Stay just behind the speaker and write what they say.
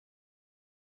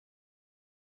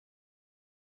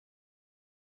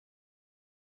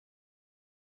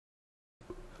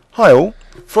Hi all,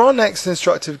 for our next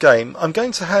instructive game I'm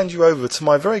going to hand you over to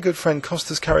my very good friend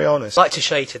Costas Karyonis. I'd like to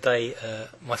show you today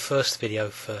my first video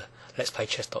for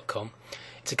letsplaychess.com.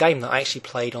 It's a game that I actually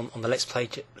played on the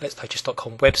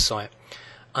letsplaychess.com website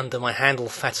under my handle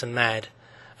Fat and Mad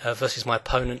versus my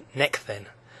opponent Neck then.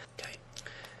 Okay.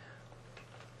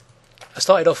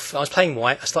 I was playing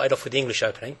white. I started off with the English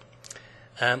opening.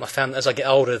 I found that as I get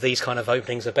older these kind of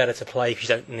openings are better to play if you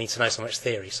don't need to know so much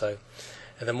theory, so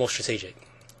they're more strategic.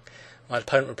 My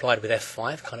opponent replied with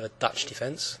f5, kind of a Dutch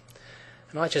defence,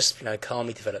 and I just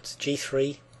calmly developed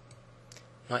g3,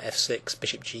 knight f6,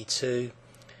 bishop g2,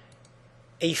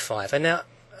 e5. And now,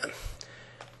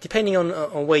 depending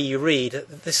on where you read,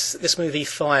 this move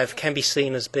e5 can be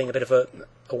seen as being a bit of a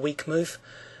weak move.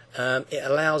 It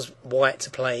allows white to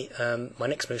play my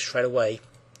next move straight away,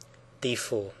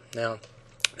 d4. Now,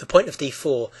 the point of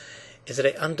d4 is that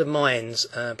it undermines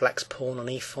black's pawn on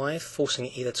e5, forcing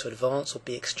it either to advance or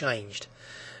be exchanged.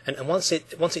 And once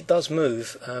it does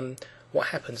move, what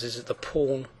happens is that the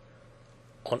pawn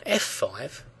on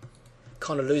f5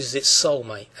 kind of loses its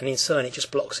soulmate, and in turn it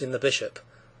just blocks in the bishop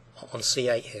on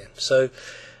c8 here. So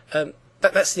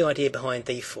that's the idea behind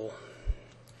d4.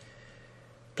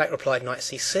 Black replied knight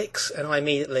c6, and I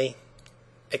immediately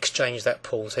exchanged that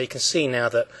pawn. So you can see now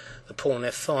that the pawn on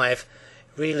f5,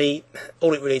 really,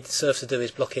 all it really serves to do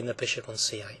is block in the bishop on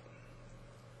c8.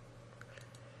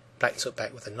 Black took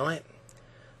back with a knight,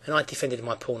 and I defended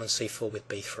my pawn on c4 with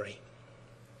b3.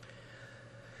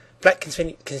 Black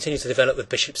continued to develop with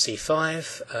bishop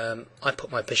c5. I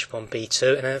put my bishop on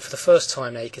b2, and then for the first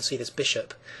time now you can see this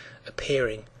bishop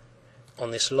appearing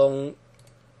on this long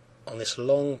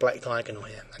black diagonal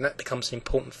here, and that becomes an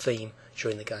important theme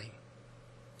during the game.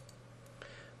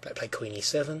 Black played queen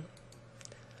e7.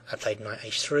 I played knight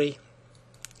h3,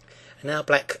 and now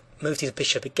black moved his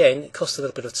bishop again. It cost a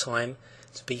little bit of time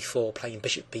to b4, playing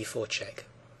bishop b4 check.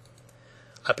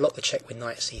 I blocked the check with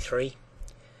knight c3,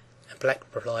 and black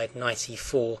replied knight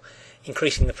e4,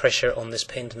 increasing the pressure on this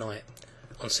pinned knight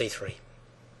on c3.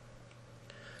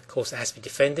 Of course, it has to be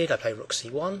defended. I play rook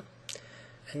c1,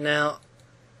 and now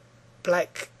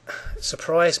black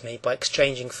surprised me by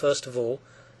exchanging first of all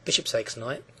bishop takes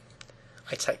knight.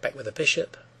 I attack back with a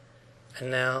bishop, and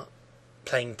now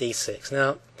playing d6.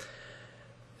 Now,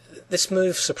 this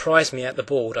move surprised me at the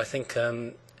board. I think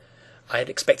I had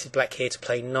expected black here to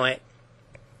play knight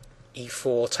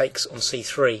e4 takes on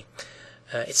c3.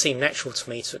 It seemed natural to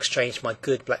me to exchange my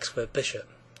good black squared bishop.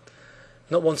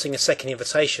 Not wanting a second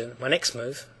invitation, my next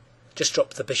move, just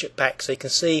dropped the bishop back. So you can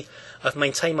see I've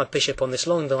maintained my bishop on this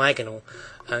long diagonal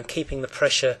and keeping the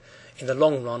pressure in the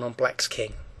long run on black's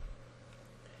king.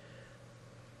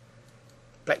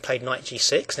 Black played knight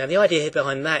g6. Now the idea here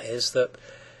behind that is that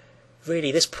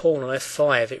really this pawn on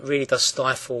f5, it really does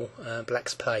stifle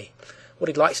black's play. What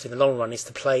he'd like to do in the long run is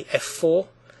to play f4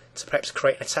 to perhaps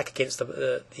create an attack against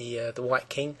the white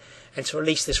king, and to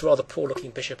release this rather poor looking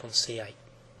bishop on c8.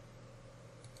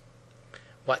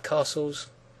 White castles,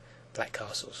 black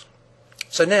castles.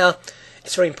 So now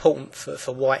it's very important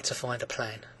for white to find a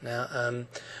plan. Now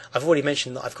I've already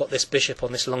mentioned that I've got this bishop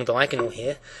on this long diagonal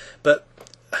here, but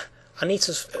I need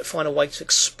to find a way to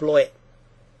exploit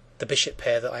the bishop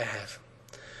pair that I have.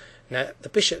 Now, the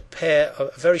bishop pair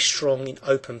are very strong in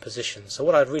open positions, so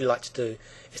what I'd really like to do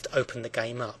is to open the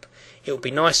game up. It would be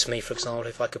nice for me, for example,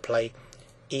 if I could play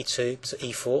e2 to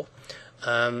e4,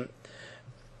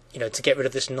 to get rid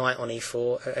of this knight on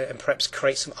e4 and perhaps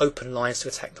create some open lines to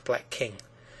attack the black king.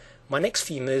 My next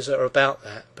few moves are about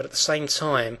that, but at the same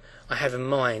time, I have in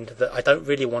mind that I don't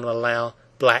really want to allow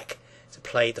black to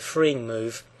play the freeing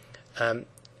move f4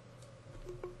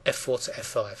 to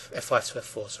f5, f5 to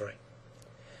f4, sorry.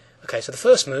 Okay, so the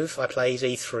first move I play is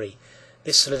e3.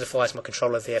 This solidifies my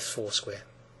control of the f4 square.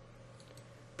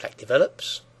 Black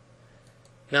develops.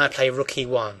 Now I play rook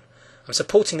e1. I'm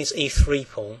supporting this e3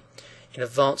 pawn in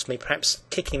advance of me perhaps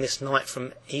kicking this knight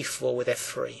from e4 with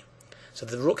f3. So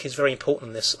the rook is very important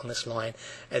on this line,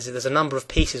 as there's a number of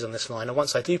pieces on this line, and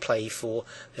once I do play e4,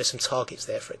 there's some targets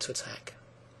there for it to attack.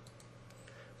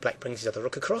 Black brings his other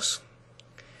rook across,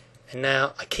 and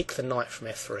now I kick the knight from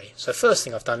f3. So first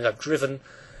thing I've done is I've driven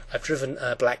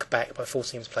black back by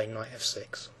forcing him to play knight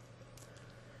f6.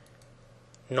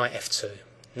 Knight f2.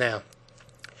 Now,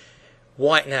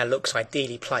 white now looks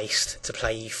ideally placed to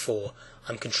play e4.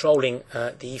 I'm controlling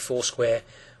the e4 square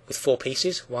with 5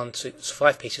 pieces. 1, 2,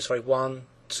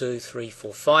 3,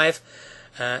 4, 5,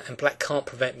 and black can't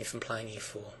prevent me from playing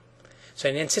e4. So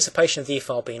in anticipation of the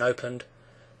e-file being opened,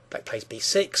 black plays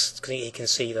b6 because he can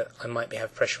see that I might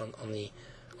have pressure on the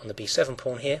b7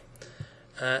 pawn here,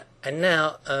 and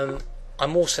now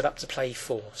I'm all set up to play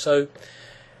e4. So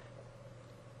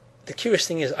the curious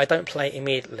thing is I don't play it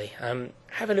immediately.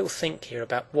 Have a little think here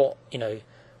about what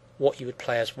you would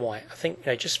play as white. I think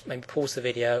just maybe pause the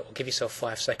video or give yourself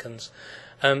 5 seconds.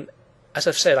 As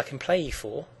I've said, I can play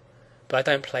e4, but I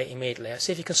don't play it immediately.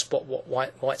 See if you can spot what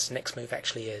white's next move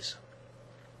actually is.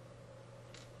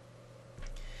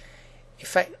 In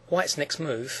fact, white's next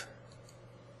move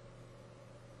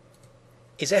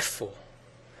is f4.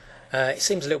 It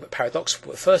seems a little bit paradoxical,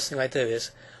 but the first thing I do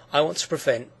is I want to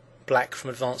prevent black from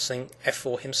advancing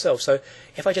f4 himself. So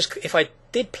if I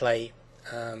did play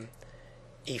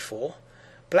e4,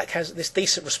 black has this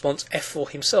decent response f4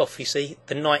 himself. You see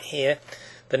the knight here,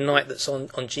 the knight that's on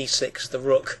g6, the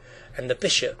rook and the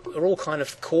bishop are all kind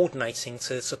of coordinating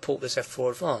to support this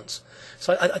f4 advance.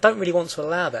 So I don't really want to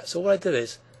allow that. So what I do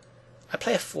is I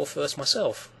play f4 first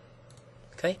myself.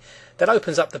 Okay, that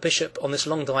opens up the bishop on this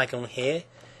long diagonal here.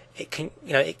 It can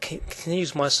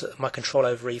use my control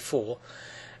over e4,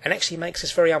 and actually makes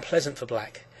this very unpleasant for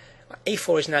black.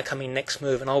 e4 is now coming next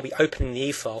move, and I'll be opening the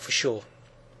e-file for sure.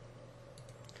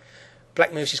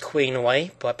 Black moves his queen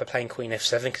away by playing queen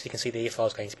f7 because you can see the e-file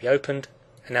is going to be opened.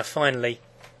 And now finally,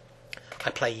 I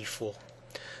play e4.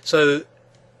 So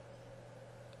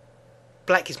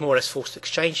black is more or less forced to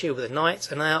exchange here with the knight,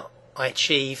 and now I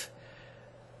achieve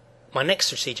my next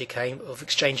strategic aim of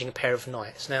exchanging a pair of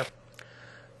knights. Now,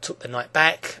 took the knight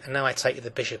back, and now I take the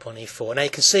bishop on e4. Now you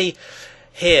can see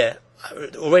here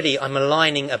already I'm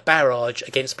aligning a barrage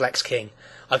against black's king.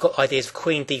 I've got ideas of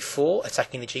queen d4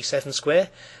 attacking the g7 square.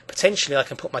 Potentially I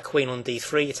can put my queen on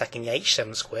d3 attacking the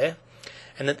h7 square.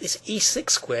 And then this e6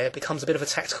 square becomes a bit of a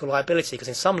tactical liability because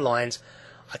in some lines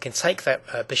I can take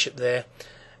that bishop there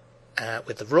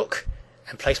with the rook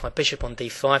and place my bishop on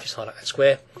d5, just highlight that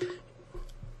square,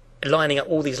 lining up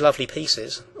all these lovely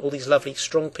pieces, all these lovely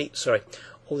strong pieces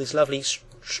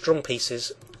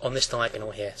on this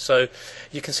diagonal here. So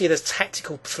you can see there's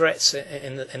tactical threats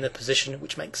in the position,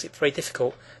 which makes it very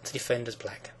difficult to defend as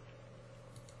black.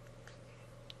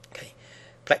 Okay,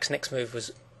 black's next move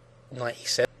was knight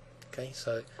e7. Okay,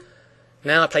 so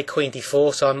now I play queen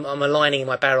d4, so I'm aligning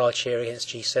my barrage here against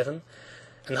g7,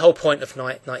 and the whole point of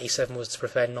knight e7 was to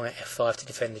prepare knight f5 to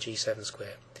defend the g7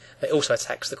 square. It also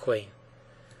attacks the queen.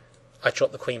 I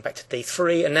drop the queen back to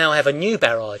d3, and now I have a new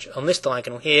barrage on this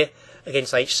diagonal here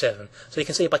against h7. So you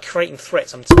can see by creating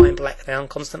threats, I'm tying black down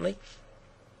constantly.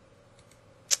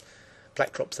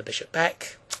 Black drops the bishop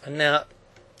back, and now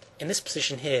in this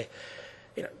position here,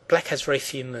 black has very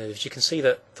few moves. You can see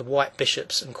that the white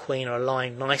bishops and queen are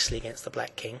aligned nicely against the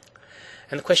black king,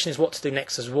 and the question is what to do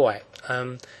next as white.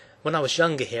 When I was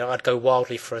younger here, I'd go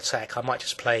wildly for attack. I might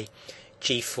just play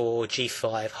g4,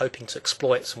 g5, hoping to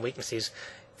exploit some weaknesses,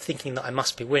 thinking that I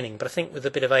must be winning. But I think with a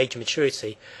bit of age and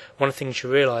maturity, one of the things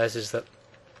you realise is that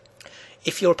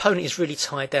if your opponent is really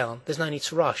tied down, there's no need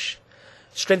to rush.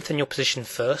 Strengthen your position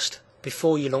first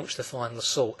before you launch the final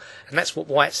assault, and that's what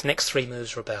white's next 3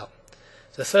 moves are about.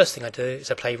 So the first thing I do is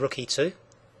I play rook e2.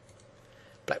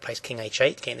 Black plays king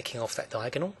h8, getting the king off that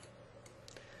diagonal.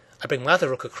 I bring my other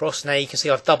rook across. Now you can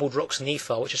see I've doubled rooks in the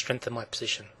e-file, which has strengthened my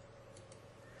position.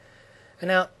 And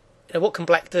now, what can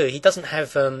black do? He doesn't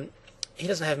have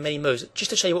many moves.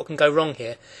 Just to show you what can go wrong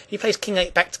here, he plays king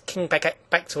 8 back to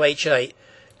h8.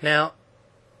 Now,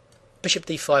 bishop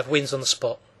d5 wins on the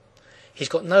spot. He's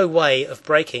got no way of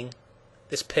breaking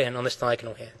this pin on this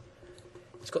diagonal here.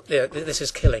 This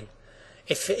is killing.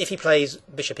 If he plays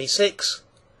bishop e6,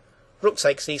 rook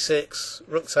takes e6,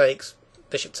 rook takes,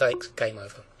 bishop takes, game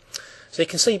over. So you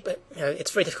can see,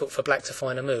 it's very difficult for black to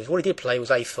find a move. What he did play was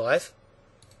a5,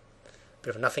 bit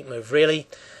of a nothing move really,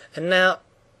 and now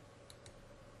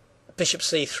bishop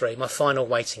c3, my final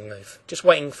waiting move. Just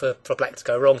waiting for black to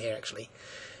go wrong here actually,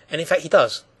 and in fact he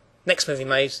does. Next move he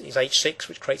makes is h6,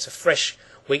 which creates a fresh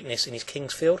weakness in his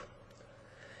king's field,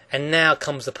 and now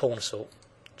comes the pawn assault.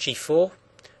 g4,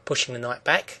 pushing the knight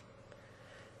back,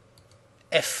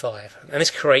 f5, and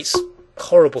this creates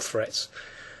horrible threats.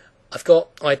 I've got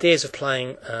ideas of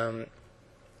playing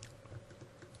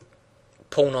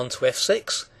pawn on to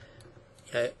f6,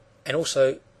 and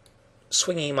also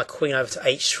swinging my queen over to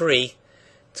h3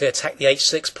 to attack the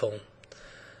h6 pawn.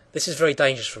 This is very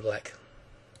dangerous for black.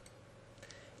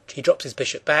 He drops his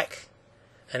bishop back,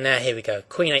 and now here we go.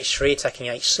 Queen h3 attacking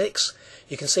h6.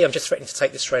 You can see I'm just threatening to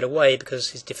take this straight away because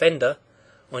his defender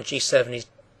on g7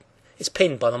 is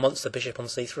pinned by the monster bishop on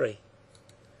c3.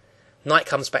 Knight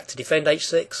comes back to defend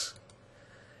h6.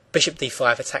 Bishop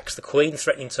d5 attacks the queen,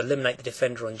 threatening to eliminate the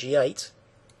defender on g8.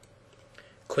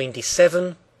 Queen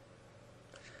d7.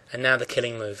 And now the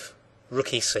killing move, rook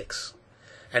e6.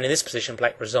 And in this position,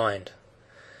 black resigned.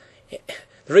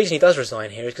 The reason he does resign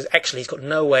here is because actually he's got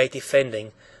no way of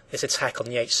defending this attack on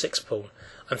the h6 pawn,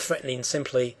 I'm threatening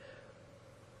simply.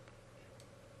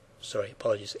 Sorry,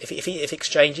 apologies. If he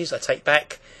exchanges, I take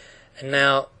back, and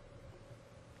now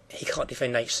he can't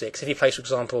defend h6. If he plays, for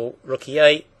example, rook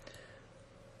e8,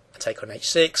 I take on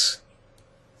h6,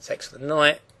 takes the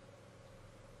knight,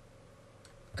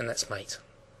 and that's mate.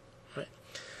 Right.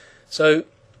 So,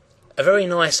 a very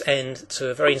nice end to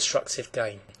a very instructive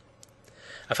game.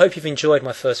 I hope you've enjoyed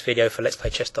my first video for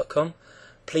letsplaychess.com.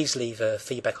 Please leave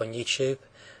feedback on YouTube,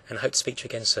 and I hope to speak to you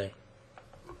again soon.